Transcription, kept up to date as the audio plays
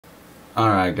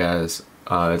Alright guys,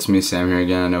 it's me Sam here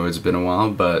again. I know it's been a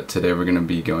while, but today we're going to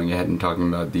be going ahead and talking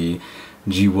about the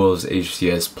G-Wolves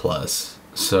HTS Plus.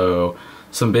 So,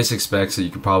 some basic specs that you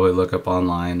can probably look up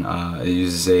online. It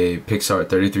uses a Pixar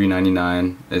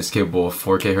 3399. It's capable of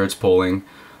 4K Hertz polling.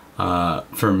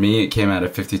 For me, it came at a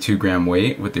 52 gram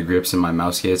weight with the grips and my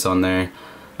mouse gates on there.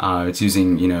 It's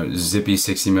using, zippy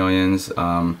 60 millions.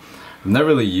 I've never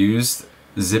really used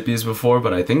zippies before,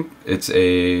 but I think it's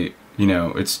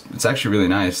it's actually really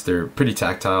nice. They're pretty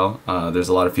tactile. There's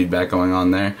a lot of feedback going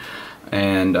on there,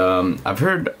 and I've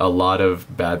heard a lot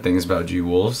of bad things about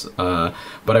G-Wolves, but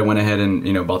I went ahead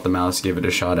and bought the mouse, gave it a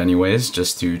shot anyways,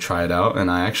 just to try it out, and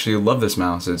I actually love this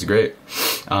mouse. It's great.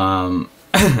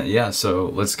 Yeah, so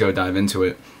let's go dive into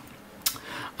it.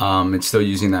 It's still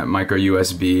using that micro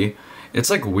USB.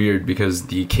 It's like weird because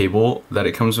the cable that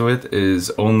it comes with is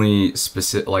only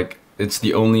specific, it's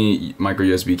the only micro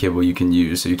USB cable you can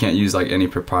use, so you can't use like any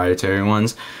proprietary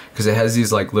ones because it has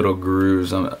these like little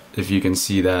grooves, if you can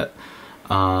see that,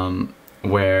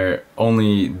 where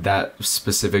only that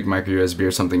specific micro USB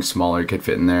or something smaller could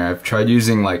fit in there. I've tried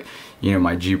using like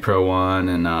my G Pro one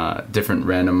and different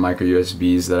random micro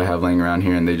USBs that I have laying around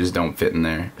here, and they just don't fit in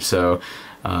there, so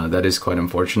that is quite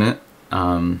unfortunate.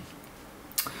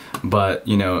 But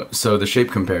so the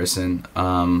shape comparison,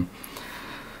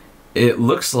 it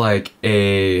looks like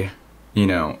a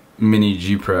mini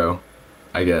G Pro,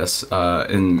 I guess,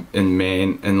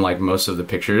 in like most of the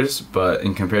pictures, but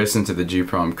in comparison to the G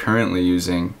Pro I'm currently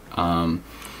using,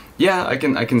 yeah, I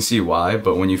can see why.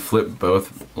 But when you flip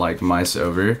both like mice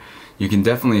over, you can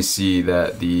definitely see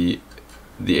that the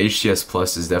HTS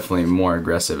Plus is definitely more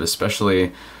aggressive,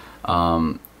 especially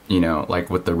like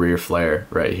with the rear flare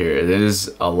right here. It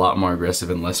is a lot more aggressive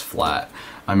and less flat.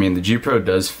 I mean, the G Pro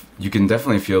you can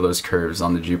definitely feel those curves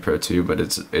on the G Pro too, but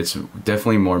it's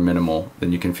definitely more minimal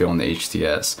than you can feel on the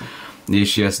HTS. The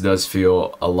HTS does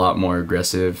feel a lot more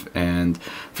aggressive, and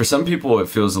for some people it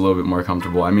feels a little bit more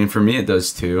comfortable. I mean, for me it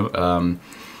does too,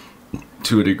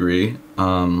 to a degree.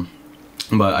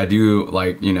 But I do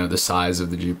like, the size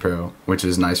of the G Pro, which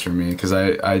is nice for me because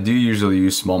I do usually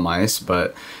use small mice,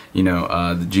 but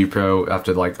the G Pro,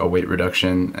 after like a weight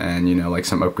reduction and like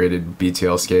some upgraded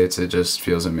BTL skates, it just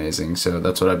feels amazing. So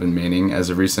that's what I've been maining as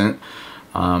of recent.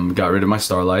 Got rid of my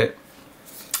Starlight.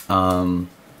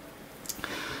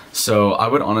 So I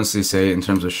would honestly say, in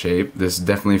terms of shape, this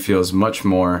definitely feels much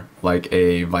more like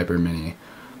a Viper Mini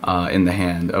in the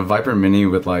hand. A Viper Mini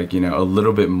with like, a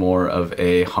little bit more of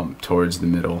a hump towards the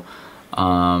middle.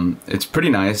 It's pretty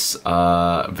nice,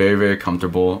 very, very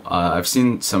comfortable. I've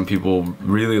seen some people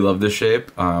really love this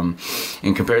shape.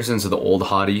 In comparison to the old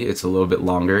Hati, it's a little bit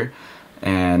longer,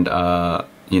 and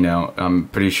I'm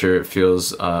pretty sure it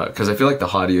feels, because I feel like the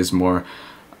Hati is more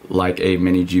like a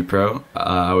mini G Pro.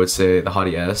 I would say the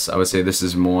hati-s, I would say this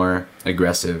is more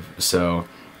aggressive, so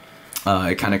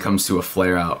it kind of comes to a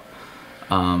flare out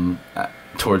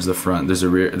towards the front.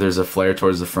 There's a flare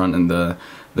towards the front, and the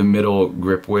middle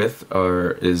grip width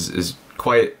is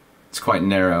quite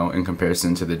narrow in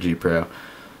comparison to the G Pro.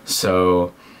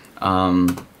 So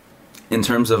in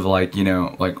terms of like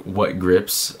like what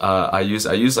grips I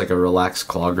use like a relaxed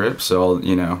claw grip. So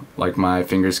like my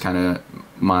fingers kind of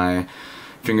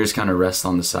rest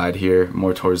on the side here,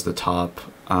 more towards the top,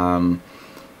 and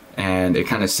it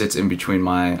kind of sits in between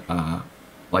my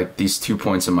like these 2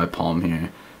 points in my palm here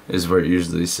is where it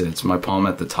usually sits. My palm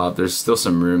at the top, there's still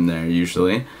some room there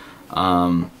usually,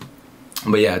 but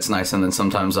yeah, it's nice. And then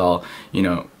sometimes I'll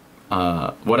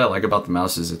what I like about the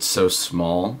mouse is it's so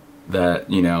small that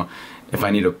if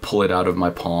I need to pull it out of my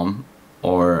palm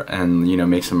and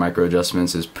make some micro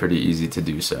adjustments, is pretty easy to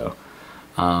do so.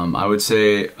 I would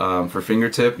say for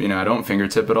fingertip, I don't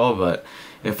fingertip at all, but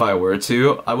if I were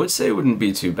to, I would say it wouldn't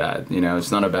be too bad.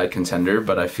 It's not a bad contender,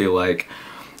 but I feel like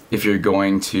if you're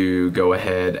going to go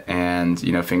ahead and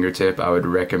fingertip, I would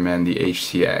recommend the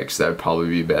HTX. That would probably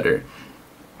be better.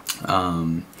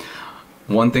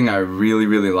 One thing I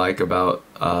really like about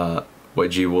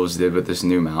what G-Wolves did with this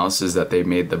new mouse is that they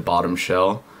made the bottom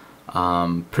shell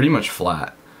pretty much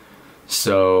flat.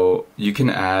 So you can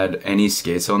add any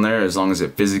skates on there as long as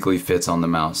it physically fits on the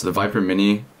mouse. The Viper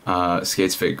Mini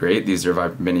skates fit great. These are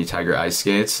Viper Mini Tiger Ice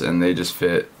skates, and they just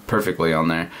fit perfectly on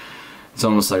there. It's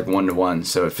almost like 1-to-1,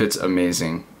 so it fits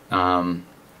amazing. So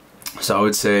I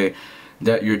would say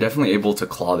that you're definitely able to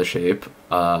claw the shape.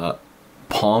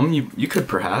 Palm, you could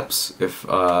perhaps, if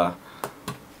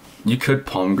you could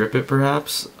palm grip it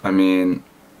perhaps. I mean,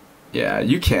 yeah,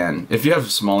 you can if you have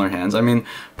smaller hands. I mean,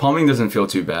 palming doesn't feel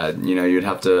too bad. You'd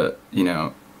have to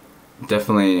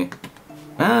definitely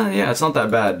Yeah, it's not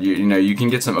that bad. You know, you can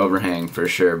get some overhang for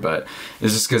sure, but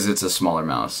it's just because it's a smaller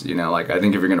mouse. You know, like I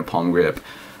think if you're gonna palm grip,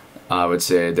 I would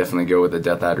say definitely go with a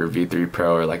Death Adder V3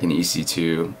 Pro or like an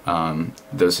EC2.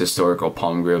 Those historical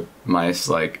palm grip mice,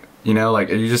 like, you know, like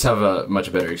you just have a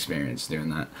much better experience doing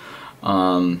that.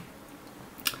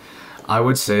 I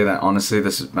would say that honestly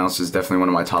this mouse is definitely one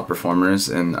of my top performers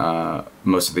in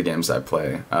most of the games I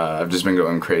play. I've just been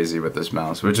going crazy with this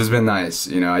mouse, which has been nice.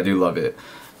 You know, I do love it.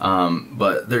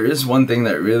 But there is one thing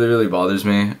that really bothers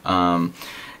me,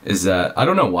 is that I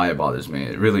don't know why it bothers me.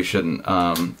 It really shouldn't.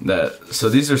 So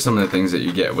these are some of the things that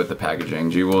you get with the packaging.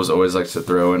 G-Wolves always likes to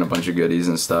throw in a bunch of goodies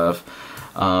and stuff.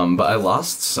 But I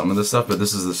lost some of the stuff, but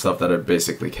this is the stuff that I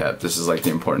basically kept. This is like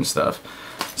the important stuff.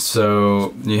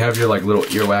 So you have your like little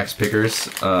earwax pickers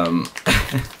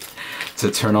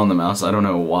to turn on the mouse. I don't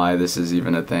know why this is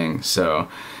even a thing. So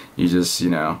you just, you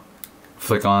know,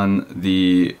 flick on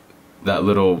this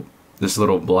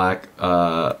little black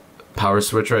power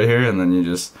switch right here, and then you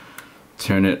just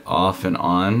turn it off and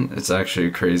on. It's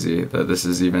actually crazy that this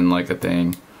is even like a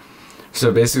thing.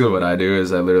 So basically what I do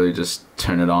is I literally just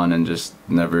turn it on and just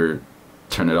never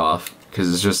turn it off,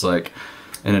 because it's just like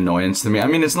an annoyance to me. I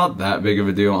mean, it's not that big of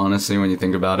a deal honestly when you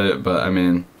think about it, but I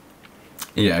mean,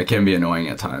 yeah, it can be annoying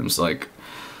at times. Like,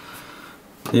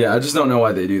 yeah, I just don't know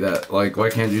why they do that. Like,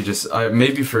 why can't you just,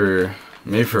 maybe for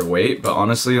weight, but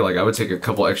honestly, like, I would take a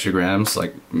couple extra grams,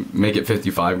 like make it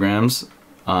 55 grams,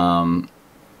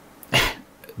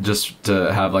 just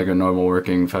to have like a normal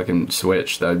working fucking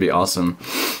switch. That would be awesome.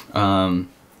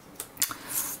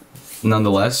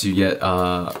 Nonetheless, you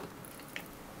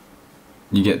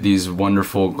get these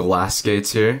wonderful glass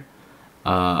skates here.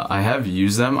 I have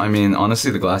used them. I mean,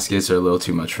 honestly, the glass skates are a little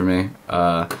too much for me.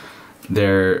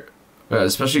 They're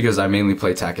especially because I mainly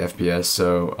play TAC FPS,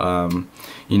 so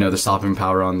you know, the stopping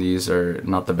power on these are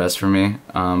not the best for me.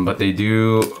 But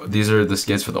these are the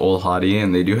skates for the old hati,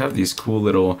 and they do have these cool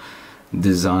little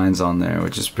designs on there,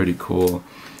 which is pretty cool.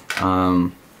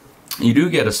 You do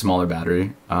get a smaller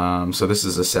battery. So this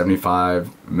is a 75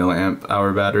 milliamp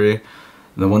hour battery.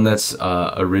 The one that's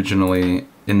originally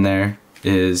in there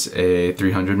is a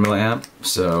 300 milliamp,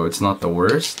 so it's not the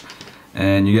worst.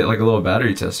 And you get like a little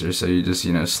battery tester, so you just,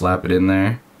 you know, slap it in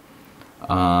there.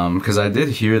 Because I did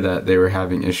hear that they were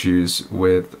having issues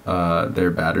with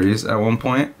their batteries at one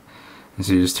point. And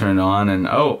so you just turn it on and,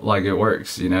 oh, like it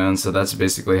works, you know. And so that's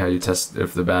basically how you test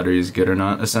if the battery is good or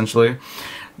not, essentially.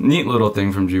 Neat little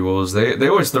thing from G-Wolves. They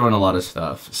always throw in a lot of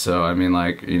stuff. So, I mean,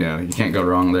 like, you know, you can't go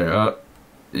wrong there. Oh,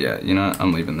 yeah, you know what?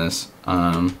 I'm leaving this.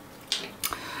 And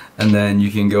then you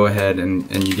can go ahead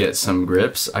and you get some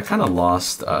grips. I kind of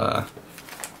lost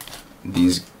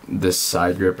this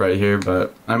side grip right here,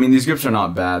 but I mean, these grips are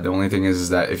not bad. The only thing is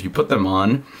that if you put them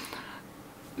on,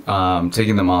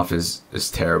 taking them off is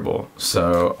terrible.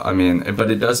 So I mean,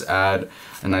 but it does add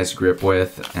a nice grip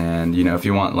width, and you know, if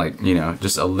you want, like, you know,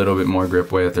 just a little bit more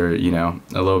grip width, or you know,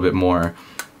 a little bit more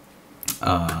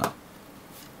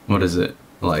what is it,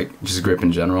 like just grip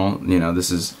in general, you know,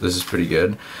 this is pretty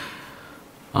good.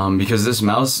 Because this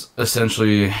mouse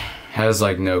essentially has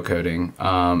like no coating.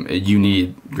 You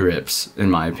need grips, in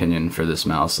my opinion, for this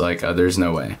mouse. Like, there's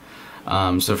no way.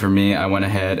 So for me, I went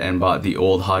ahead and bought the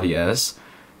old hati-s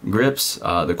grips,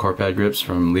 the core pad grips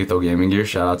from Lethal Gaming Gear.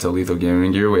 Shout out to Lethal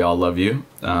Gaming Gear, we all love you.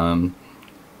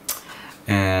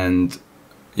 And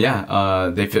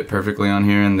yeah, they fit perfectly on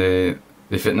here, and they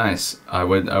fit nice. I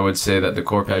would say that the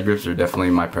core pad grips are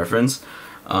definitely my preference.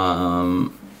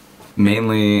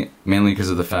 Mainly because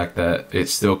of the fact that it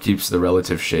still keeps the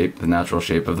relative shape, the natural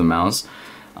shape of the mouse.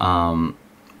 Yeah,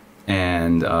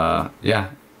 and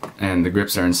the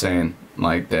grips are insane.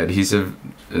 Like, the adhesive,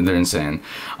 they're insane.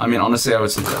 I mean, honestly, I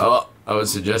would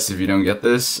suggest if you don't get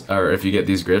this, or if you get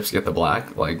these grips, get the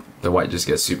black. Like, the white just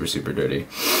gets super dirty.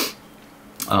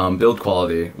 Build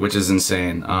quality, which is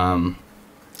insane.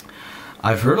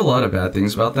 I've heard a lot of bad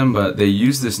things about them, but they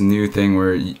use this new thing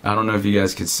where, I don't know if you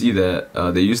guys could see that,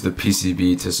 they use the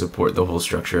PCB to support the whole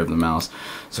structure of the mouse.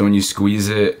 So when you squeeze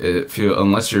it,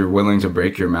 unless you're willing to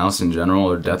break your mouse in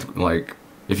general, or like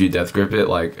if you death grip it,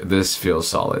 like, this feels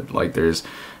solid. Like, there's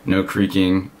no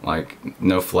creaking, like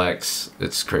no flex.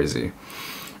 It's crazy.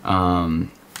 Yeah,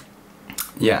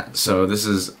 so this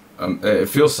is, it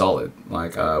feels solid.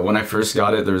 Like, when I first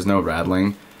got it, there was no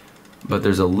rattling. But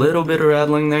there's a little bit of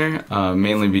rattling there,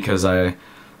 mainly because I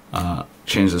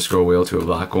changed the scroll wheel to a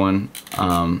black one,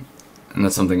 and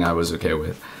that's something I was okay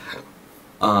with.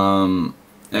 And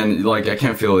like, I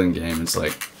can't feel it in game. It's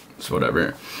like, it's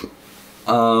whatever.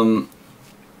 So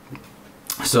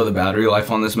the battery life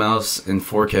on this mouse in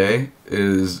 4K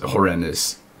is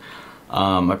horrendous.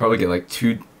 I probably get like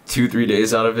two 2-3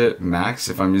 days out of it max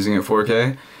if I'm using it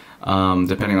 4K,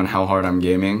 depending on how hard I'm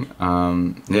gaming.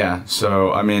 Yeah,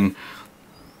 so I mean,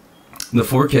 the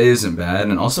 4K isn't bad,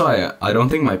 and also I don't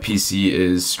think my PC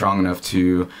is strong enough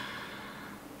to,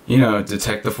 you know,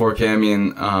 detect the 4K. I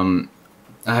mean,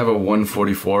 I have a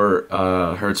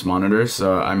 144 hertz monitor,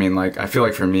 so I mean, like, I feel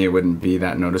like for me it wouldn't be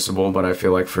that noticeable, but I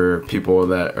feel like for people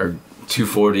that are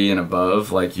 240 and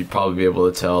above, like, you'd probably be able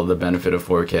to tell the benefit of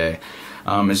 4K.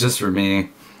 It's just for me,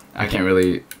 I can't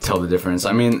really tell the difference.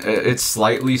 I mean, it's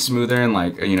slightly smoother and,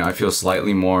 like, you know, I feel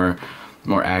slightly more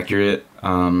accurate.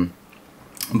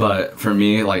 But for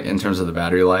me, like, in terms of the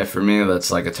battery life, for me,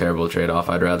 that's like a terrible trade-off.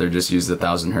 I'd rather just use the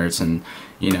 1000 hertz and,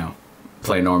 you know,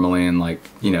 play normally and, like,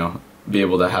 you know, be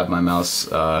able to have my mouse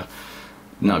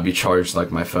not be charged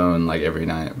like my phone like every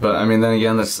night. But I mean, then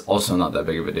again, that's also not that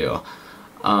big of a deal.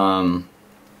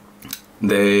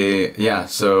 Yeah,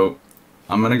 so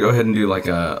I'm gonna go ahead and do like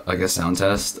a sound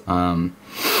test of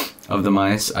the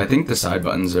mice. I think the side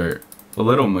buttons are a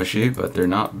little mushy, but they're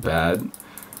not bad.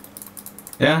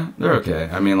 Yeah, they're okay.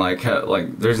 I mean, like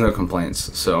there's no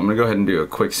complaints. So I'm gonna go ahead and do a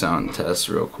quick sound test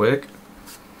real quick.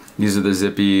 These are the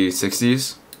Zippy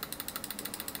 60s.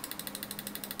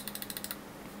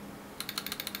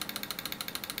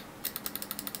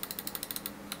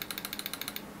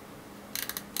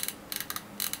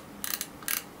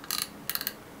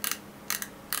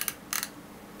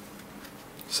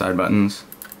 Side buttons.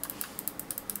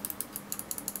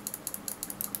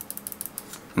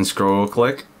 And scroll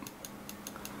click.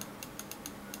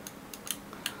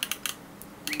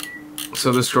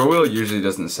 So the scroll wheel usually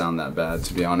doesn't sound that bad,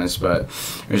 to be honest, but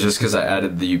it's just because I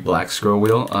added the black scroll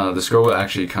wheel. The scroll wheel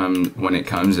actually when it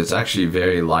comes, it's actually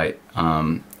very light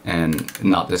and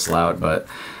not this loud, but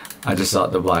I just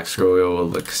thought the black scroll wheel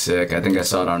would look sick. I think I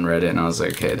saw it on Reddit and I was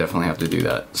like, okay, I definitely have to do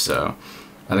that. So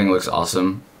I think it looks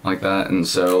awesome like that. And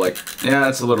so, like, yeah,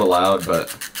 it's a little loud,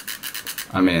 but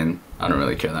I mean, I don't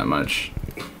really care that much.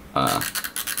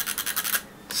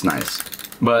 It's nice.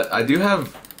 But I do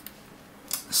have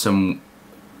some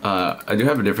I do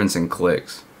have a difference in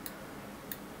clicks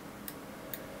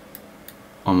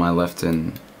on my left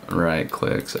and right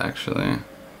clicks, actually.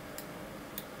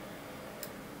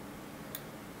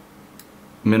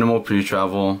 Minimal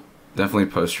pre-travel, definitely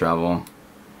post-travel.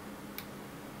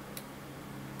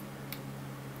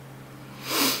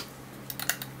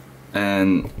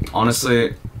 And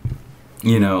honestly,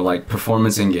 you know, like,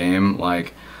 performance in game,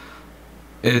 like,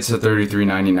 it's a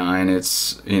 $33.99.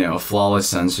 It's, you know, a flawless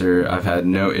sensor. I've had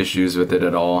no issues with it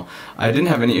at all. I didn't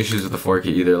have any issues with the 4K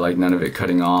either, like none of it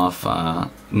cutting off,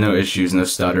 no issues, no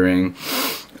stuttering.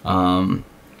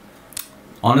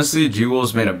 Honestly,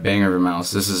 G-Wolves made a banger of a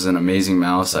mouse. This is an amazing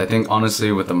mouse. I think,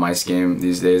 honestly, with the mice game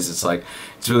these days, it's like,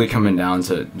 it's really coming down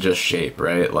to just shape,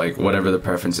 right? Like, whatever the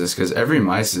preference is, because every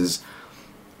mice is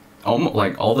almost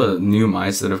like all the new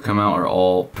mice that have come out are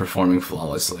all performing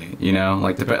flawlessly, you know,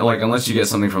 like unless you get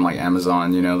something from like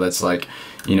Amazon, you know, that's like,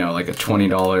 you know, like a $20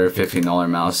 $15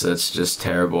 mouse that's just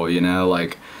terrible, you know,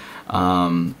 like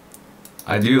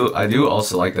I do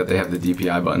also like that they have the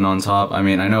DPI button on top. I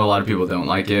mean, I know a lot of people don't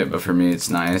like it, but for me it's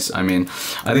nice. I mean,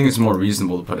 I think it's more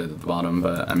reasonable to put it at the bottom,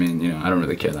 but I mean, you know, I don't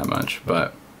really care that much.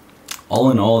 But all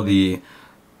in all, the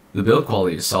build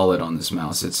quality is solid on this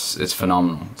mouse. It's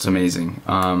phenomenal. It's amazing.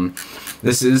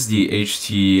 This is the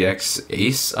HTS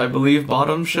Ace, I believe,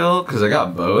 bottom shell, because I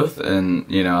got both, and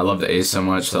you know, I love the Ace so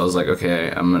much, so I was like,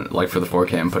 okay, I'm gonna, like, for the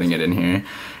 4K, I'm putting it in here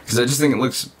because I just think it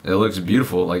looks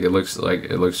beautiful. Like, it looks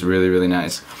really, really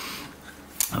nice.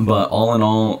 But all in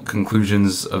all,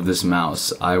 conclusions of this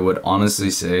mouse, I would honestly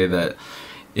say that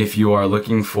if you are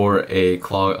looking for a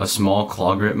small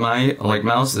claw grip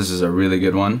mouse, this is a really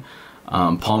good one.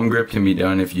 Palm grip can be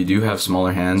done if you do have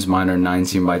smaller hands. Mine are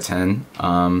 19 by 10.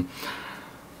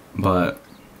 But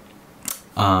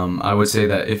I would say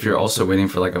that if you're also waiting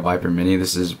for like a Viper Mini,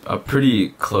 this is a pretty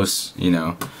close, you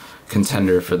know,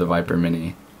 contender for the Viper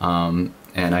Mini.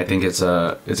 And I think it's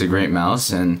a great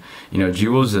mouse, and you know,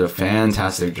 G-Wolves did a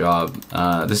fantastic job.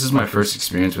 This is my first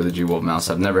experience with a G-Wolf mouse.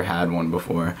 I've never had one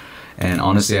before, and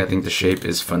honestly, I think the shape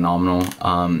is phenomenal.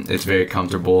 It's very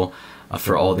comfortable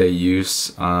for all-day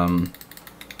use. I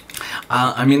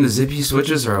mean, the Zippy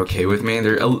switches are okay with me.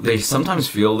 They sometimes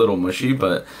feel a little mushy,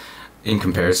 but in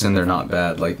comparison, they're not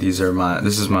bad. Like, this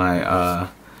is my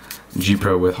G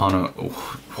Pro with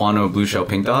Huano blue shell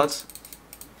pink dots.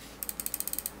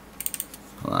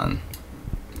 Hold on.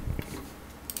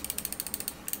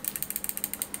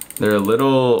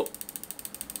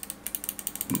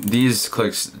 these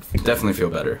clicks definitely feel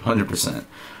better, 100%.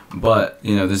 But,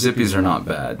 you know, the zippies are not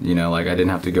bad, you know, like I didn't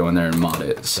have to go in there and mod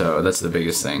it, so that's the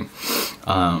biggest thing.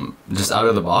 Just out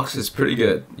of the box, it's pretty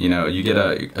good. You know, you get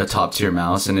a top tier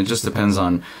mouse, and it just depends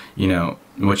on, you know,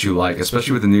 what you like,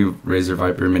 especially with the new Razer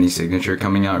Viper Mini Signature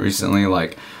coming out recently.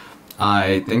 Like,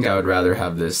 I think I would rather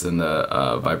have this than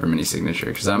the Viper Mini Signature,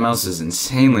 because that mouse is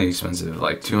insanely expensive,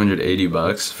 like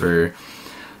 $280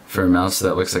 for a mouse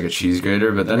that looks like a cheese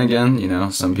grater. But then again, you know,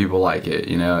 some people like it,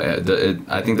 you know.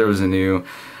 I think there was a new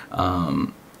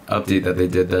update that they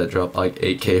did that dropped like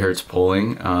 8K hertz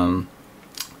polling.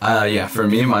 Yeah, for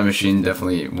me, my machine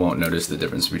definitely won't notice the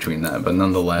difference between that, but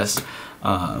nonetheless,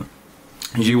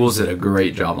 G-Wolves did a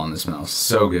great job on this mouse.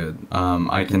 So good.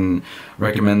 I can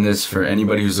recommend this for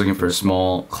anybody who's looking for a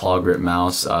small claw grip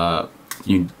mouse.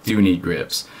 You do need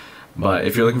grips, but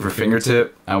if you're looking for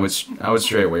fingertip, I would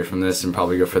stray away from this and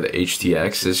probably go for the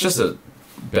HTS. It's just a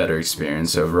better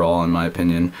experience overall, in my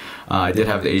opinion. I did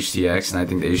have the HTS, and I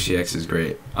think the HTS is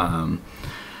great,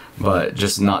 but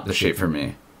just not the shape for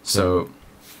me. So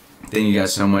thank you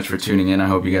guys so much for tuning in. I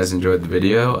hope you guys enjoyed the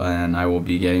video, and I will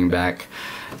be getting back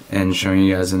and showing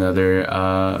you guys another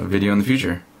video in the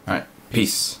future. Alright,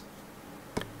 peace.